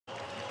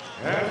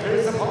And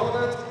his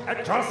opponent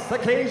across the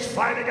cage,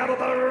 fighting out of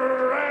the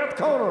red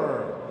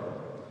corner.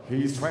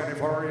 He's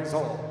 24 years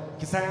old.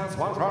 He stands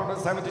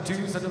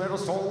 172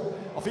 centimeters tall,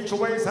 official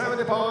weight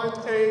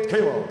 70.8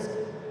 kilos.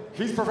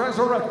 His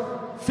professional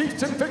record,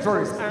 15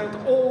 victories and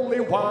only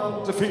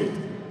 1 defeat.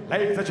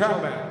 Ladies and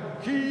gentlemen,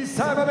 he's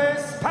MMA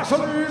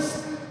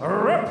specialist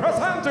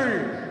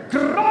representing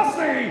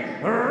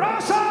Grozny,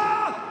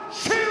 Russia,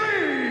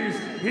 Series,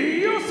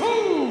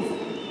 Yusuf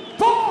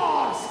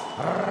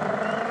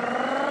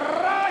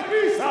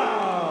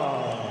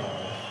Raisov.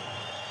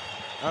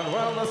 And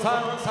well, the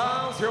silent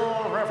sounds,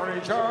 your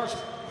referee judge,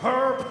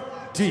 Herb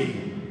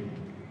Dean.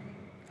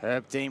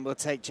 Herb Dean will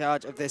take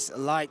charge of this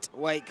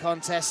lightweight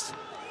contest.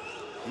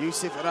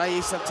 Yusuf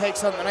Raisov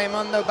takes on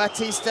Raimundo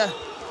Batista.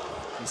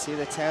 You see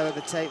the tail of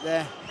the tape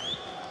there.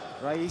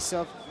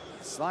 Raisov,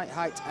 slight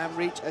height and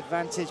reach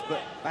advantage,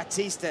 but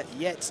Batista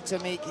yet to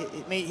meet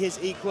his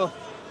equal.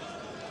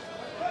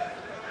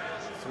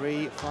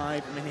 3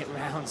 5-minute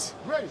rounds.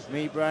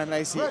 Me, Brian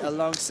Lacey,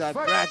 alongside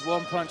Brad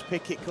One Punch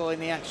Pickett calling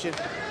the action.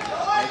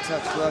 They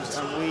touch gloves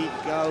and we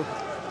go.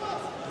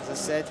 As I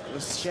said, it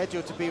was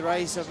scheduled to be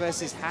Raisov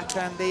versus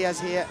Hakan Diaz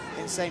here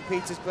in St.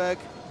 Petersburg.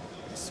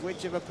 A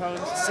switch of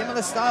opponents.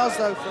 Similar styles,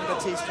 though, from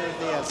Batista and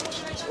Diaz.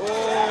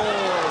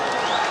 Oh!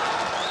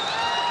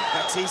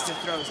 Batista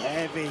throws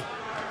heavy.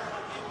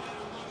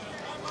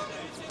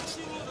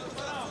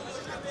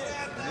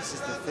 And this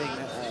is the thing,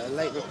 a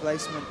late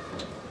replacement.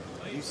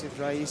 Yusuf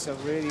Raisov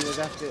really was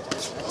after a tough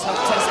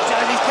test.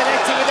 And he's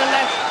connecting with the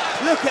left.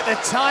 Look at the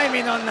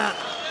timing on that.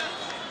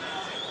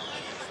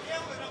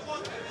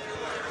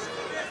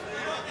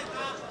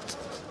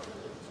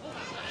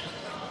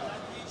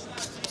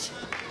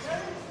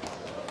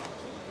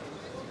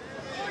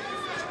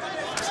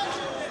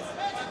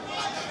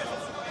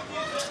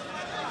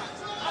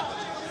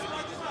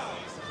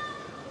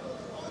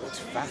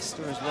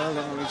 Faster as well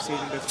than what we've seen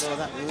him before.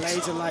 That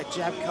laser-like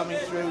jab coming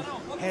through,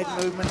 head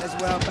movement as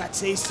well.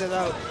 Batista,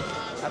 though,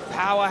 a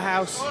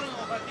powerhouse.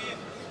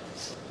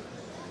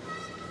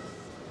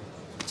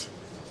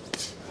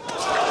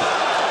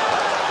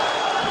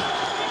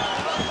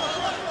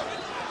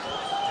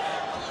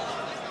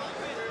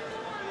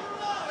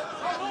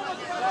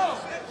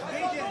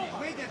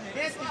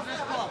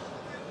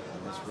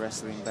 And this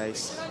wrestling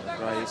base,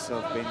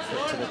 Raisov being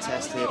put to the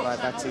test here by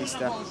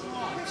Batista.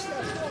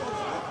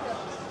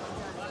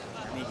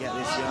 Get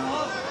this young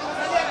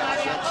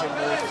Chechen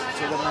move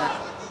to the mat.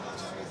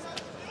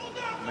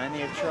 Many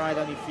have tried,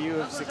 only few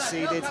have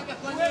succeeded. So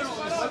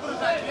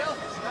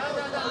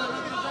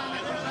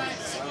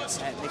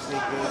technically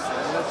good. So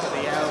look at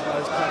the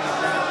elbows coming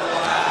down.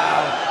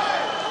 Wow!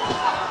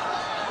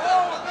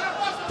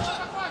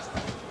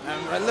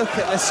 And look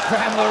at the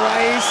scramble.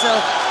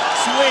 Raisov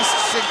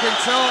twists and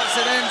contorts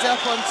and ends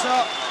up on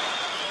top.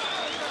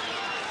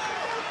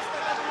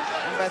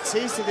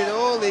 Batista did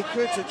all he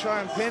could to try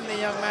and pin the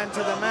young man to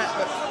the mat,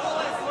 but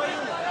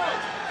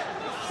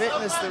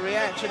fitness, the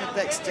reaction, and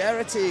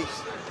dexterity.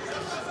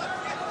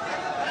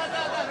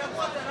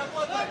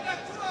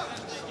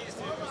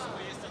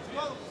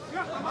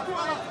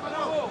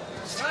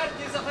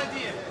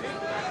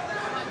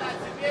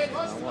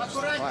 I watched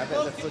quite a bit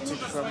of the footage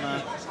from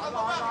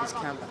his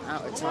camp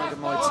out at Tiger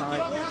Muay Thai.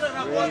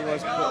 Really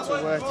was put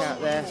to work out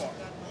there.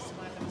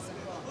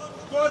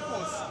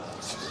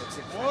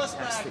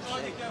 Fantastic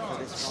shape for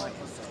this fight.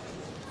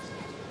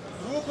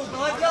 You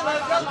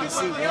can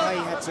see why he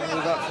had to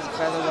move up from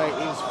featherweight.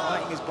 He was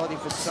fighting his body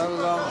for so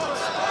long,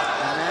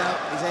 and now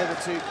he's able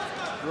to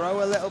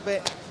grow a little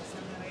bit.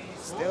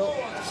 Still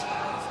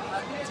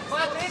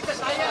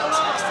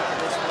fantastic at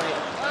this weight.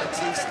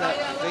 Batista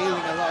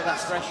feeling a lot of that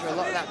pressure, a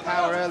lot of that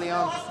power early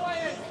on.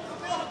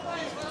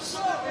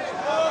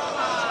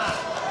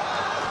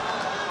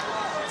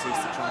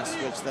 Batista trying to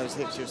switch those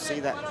hips. You'll see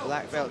that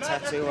black belt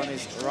tattoo on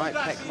his right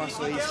pec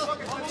muscle. He's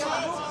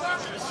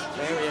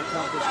very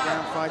accomplished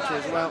ground fighter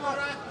as well.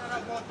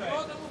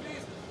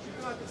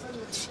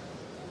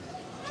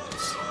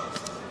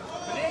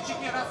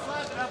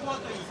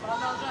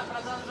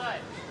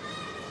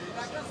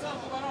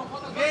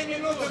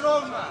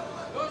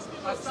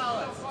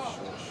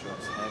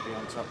 Shots heavy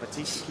on top.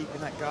 Batista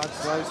keeping that guard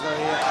closed though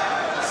here.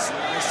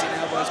 Missing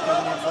elbows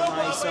coming in from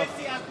Raisov.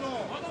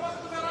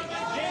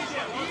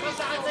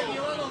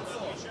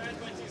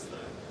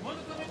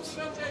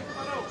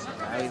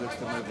 Now he looks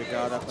to move the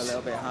guard up a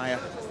little bit higher.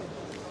 1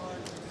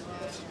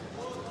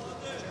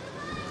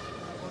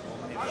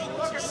 minute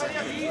 40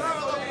 seconds.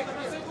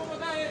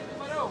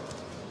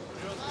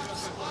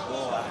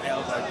 Oh, that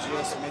elbow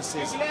just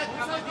misses.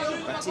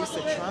 Batista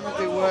trying to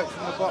do work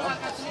from the bottom.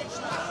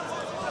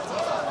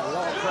 A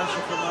lot of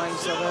pressure from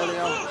Raisov early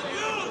on.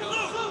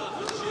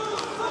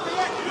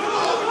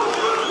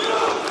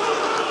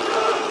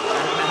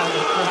 And now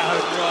the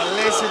crowd, well,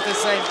 listen to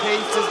St.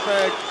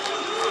 Petersburg.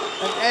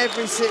 And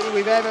every city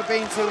we've ever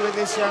been to with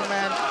this young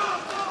man,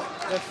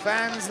 the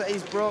fans that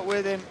he's brought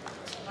with him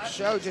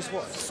show just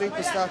what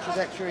superstar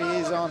trajectory he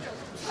is on.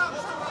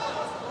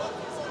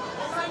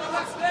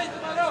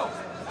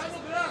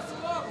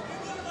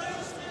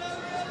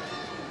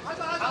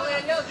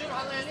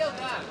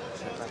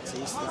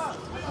 Batista,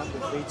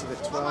 undefeated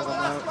at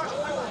 12-0.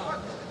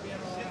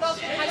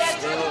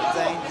 Still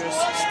dangerous,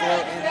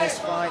 still in this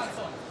fight.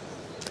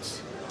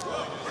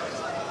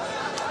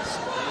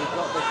 He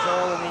got the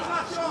call and he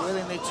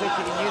willingly took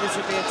it. He knew this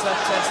would be a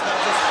tough test, not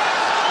just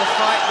the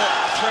fight, but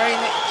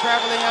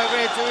travelling over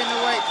here, doing the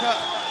weight cut.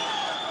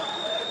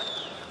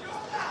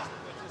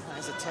 That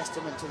is a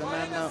testament to the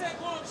man now.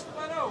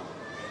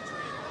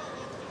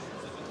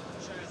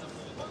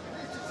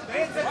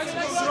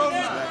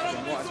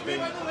 What has been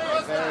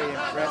very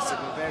impressive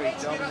and very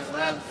dominant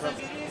round from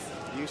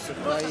Yusuf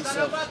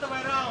Raisov.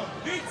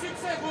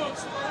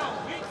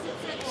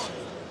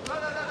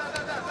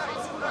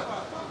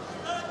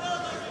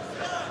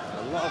 A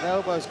lot of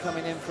elbows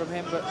coming in from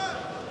him, but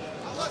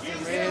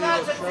nothing really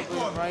was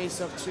troubling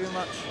Raisov too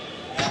much.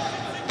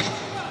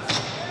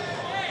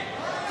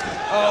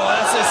 Oh,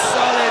 that's a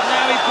solid.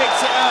 Now he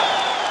picks it up.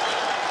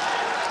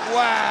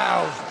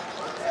 Wow.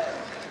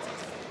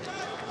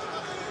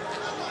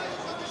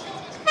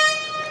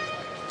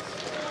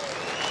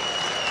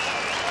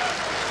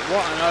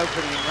 What an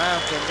opening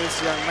round from this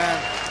young man.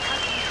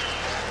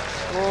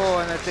 Oh,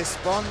 and a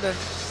despondent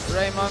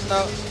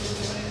Raimundo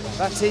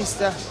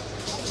Batista.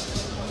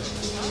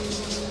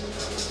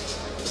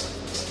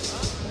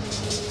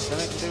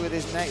 Something to do with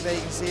his neck there,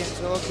 you can see him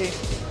talking.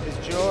 His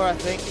jaw, I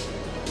think.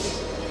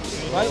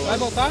 Vai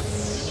voltar?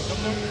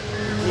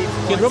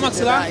 Quebrou o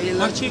maxilar? He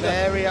looked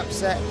very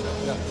upset.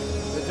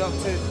 The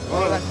doctor,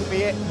 oh, that could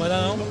be it. Vai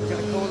dar não. We're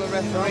going to call the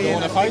referee. You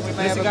want to fight?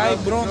 This guy,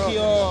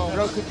 bronchio.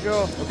 Broken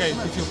jaw. Okay,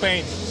 if you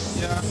pain.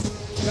 Yeah.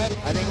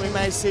 I think we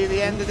may see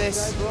the end of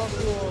this.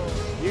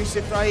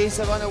 Yusuf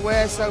Raisov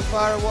unaware so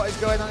far of what is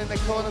going on in the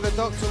corner. The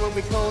doctor will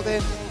be called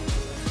in.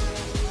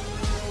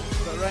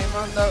 But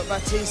Raimundo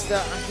Batista,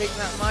 I think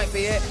that might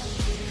be it.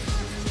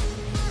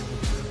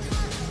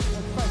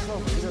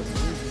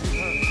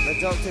 The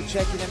doctor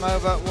checking him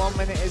over. 1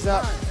 minute is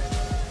up.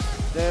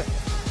 The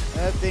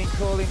Erdine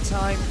calling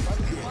time.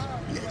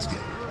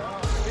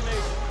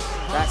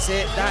 That's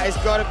it. That has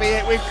got to be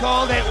it. We've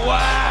called it.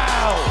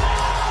 Wow!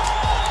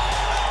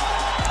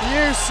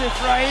 Yusuf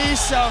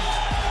Raisov.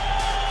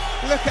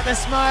 Look at the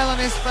smile on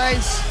his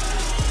face.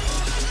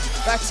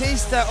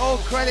 Batista, all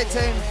credit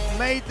to him,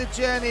 made the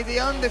journey, the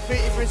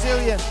undefeated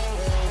Brazilian.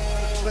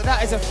 But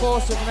that is a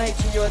force of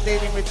nature you are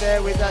dealing with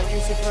there with that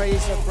Yusuf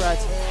Raisov, Brad.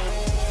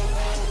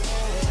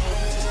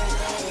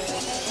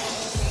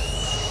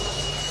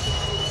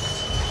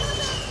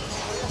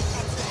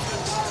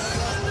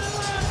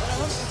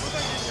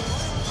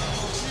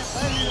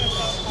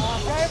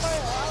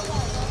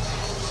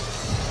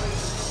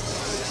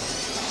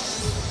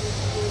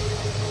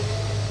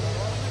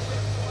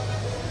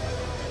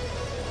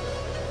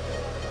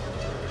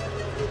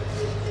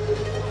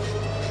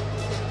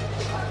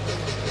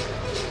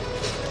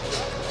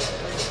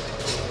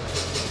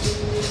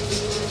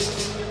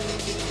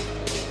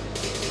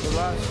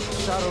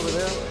 Shot over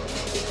there.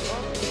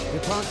 The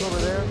punch over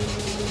there.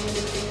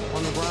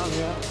 On the ground,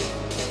 yeah.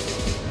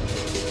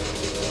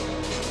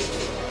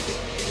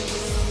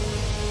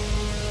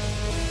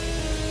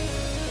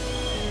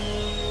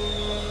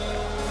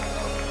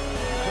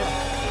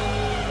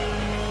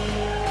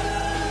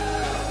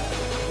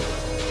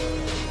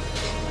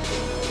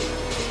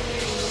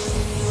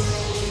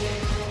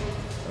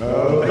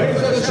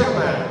 Ladies and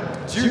gentlemen,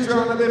 due to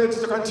our limits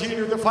to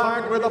continue the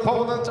fight with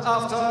opponent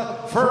after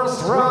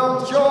first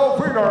round, your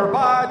winner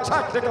by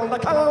technical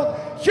knockout,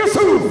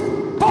 Yusuf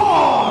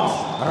Raisov,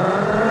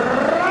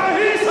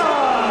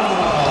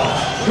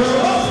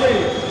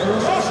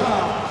 Russia.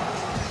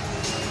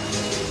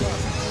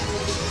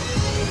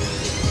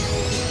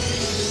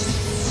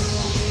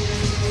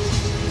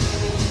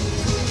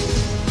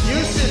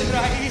 Yusuf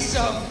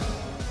Raisov,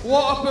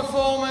 what a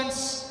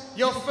performance.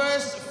 Your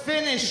first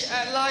finish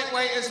at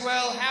lightweight as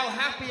well. How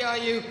happy are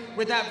you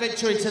with that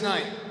victory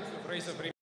tonight?